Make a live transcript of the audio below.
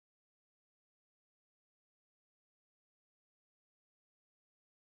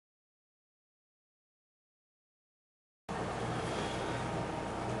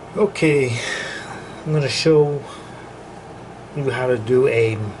Okay, I'm going to show you how to do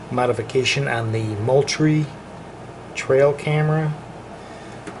a modification on the Moultrie trail camera.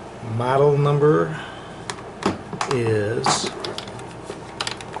 Model number is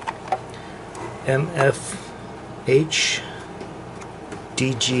MFH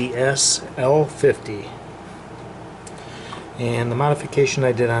DGS-L50, and the modification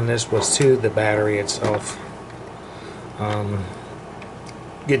I did on this was to the battery itself.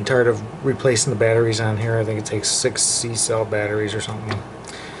 Getting tired of replacing the batteries on here. I think it takes 6 C-cell batteries or something.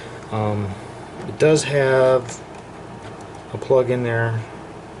 It does have a plug in there,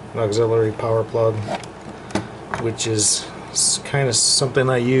 an auxiliary power plug, which is kind of something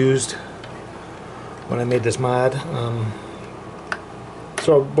I used when I made this mod.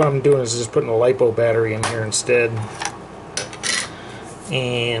 So what I'm doing is just putting a Lipo battery in here instead.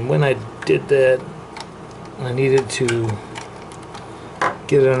 And when I did that, I needed to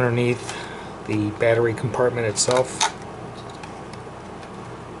get it underneath the battery compartment itself.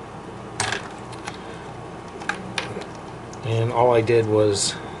 And all I did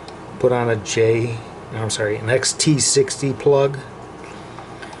was put on an XT60 plug,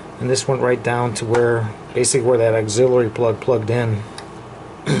 and this went right down to where, basically where that auxiliary plug plugged in.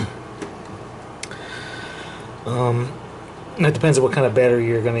 It depends on what kind of battery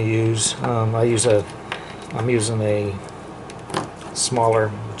you're going to use. I'm using a smaller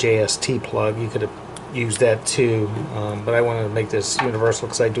JST plug. You could have used that too, but I wanted to make this universal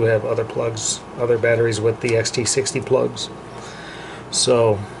because I do have other plugs, other batteries with the XT60 plugs.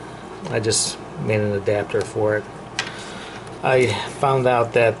 So I just made an adapter for it. I found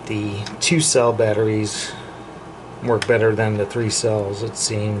out that the 2-cell batteries work better than the 3 cells, it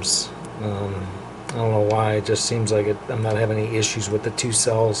seems. I don't know why, it just seems like I'm not having any issues with the 2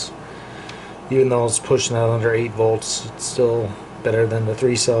 cells. Even though it's pushing out under 8 volts, it's still better than the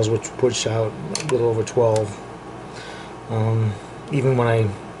 3 cells, which push out a little over 12. Even when I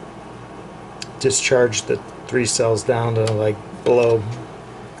discharged the 3 cells down to like below,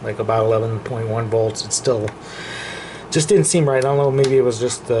 like about 11.1 volts, it still just didn't seem right. I don't know, maybe it was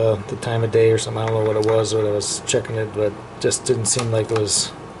just the time of day or something. I don't know what it was when I was checking it, but just didn't seem like it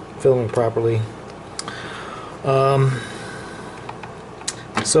was filming properly.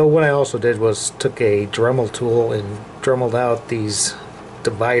 So what I also did was took a Dremel tool and dremeled out these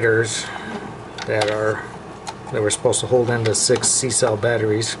dividers that were supposed to hold into 6 C-cell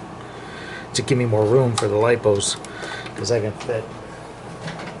batteries to give me more room for the Lipos, because I can fit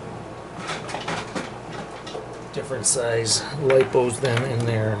different size Lipos then in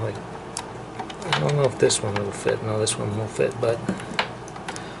there. Like, I don't know if this one will fit. No, this one won't fit, but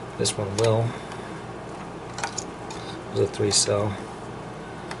this one will. It's a 3-cell.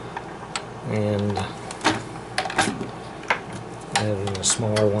 And I have a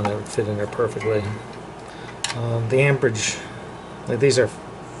smaller one that would fit in there perfectly. The amperage, like these are,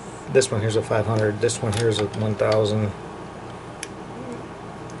 this one here's a 500, this one here's a 1000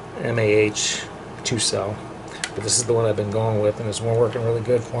 mAh 2-cell. But this is the one I've been going with, and it's been working really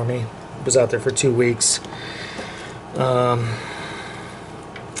good for me. It was out there for 2 weeks. And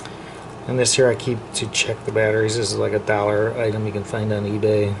this here I keep to check the batteries. This is like $1 item you can find on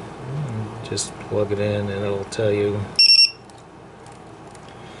eBay. Just plug it in and it'll tell you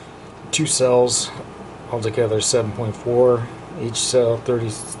 2 cells altogether 7.4, each cell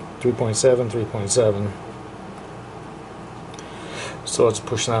 3.7, 3.7. So it's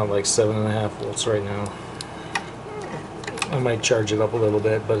pushing out like 7.5 volts right now. I might charge it up a little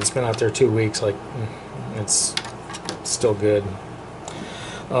bit, but it's been out there 2 weeks. Like, it's still good.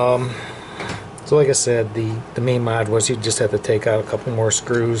 So like I said, the main mod was you just have to take out a couple more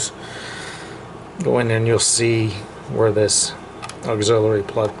screws, go in there, and you'll see where this auxiliary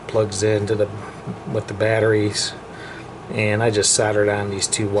plug plugs into with the batteries. And I just soldered on these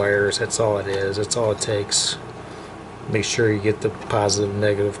 2 wires. That's all it is. That's all it takes. Make sure you get the positive and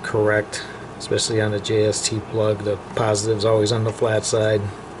negative correct, especially on the JST plug. The positive's always on the flat side.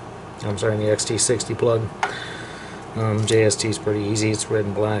 I'm sorry, on the XT60 plug. JST is pretty easy. It's red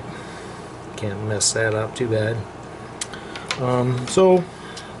and black. Can't mess that up too bad. So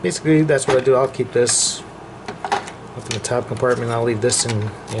basically that's what I do. I'll keep this up in the top compartment. I'll leave this in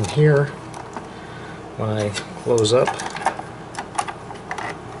here when I close up.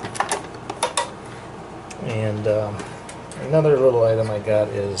 And another little item I got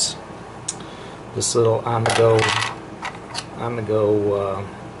is this little on-the-go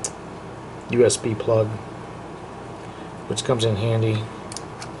USB plug, which comes in handy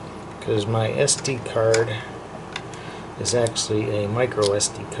because my SD card is actually a micro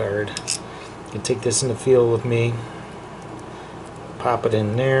SD card. I can take this in the field with me, pop it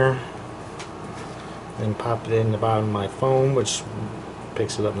in there, then pop it in the bottom of my phone, which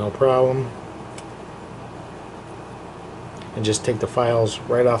picks it up no problem, and just take the files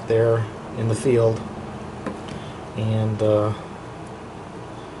right off there in the field, and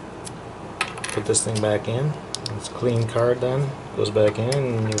put this thing back in. It's a clean card then, goes back in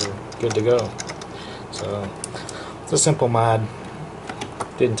and you're good to go. So it's a simple mod,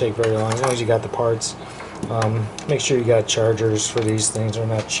 didn't take very long as you got the parts. Make sure you got chargers for these things. They're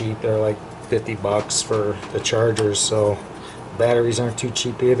not cheap, they're like 50 bucks for the chargers, so batteries aren't too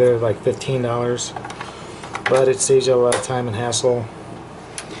cheap either, like $15, but it saves you a lot of time and hassle.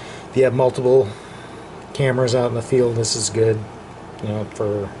 If you have multiple cameras out in the field, this is good, you know,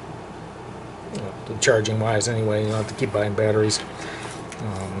 for the charging wise anyway. You don't have to keep buying batteries.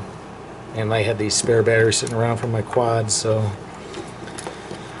 And I had these spare batteries sitting around for my quads, so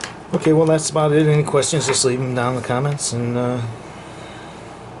okay, well that's about it. Any questions, just leave them down in the comments, and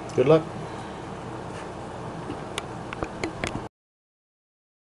good luck.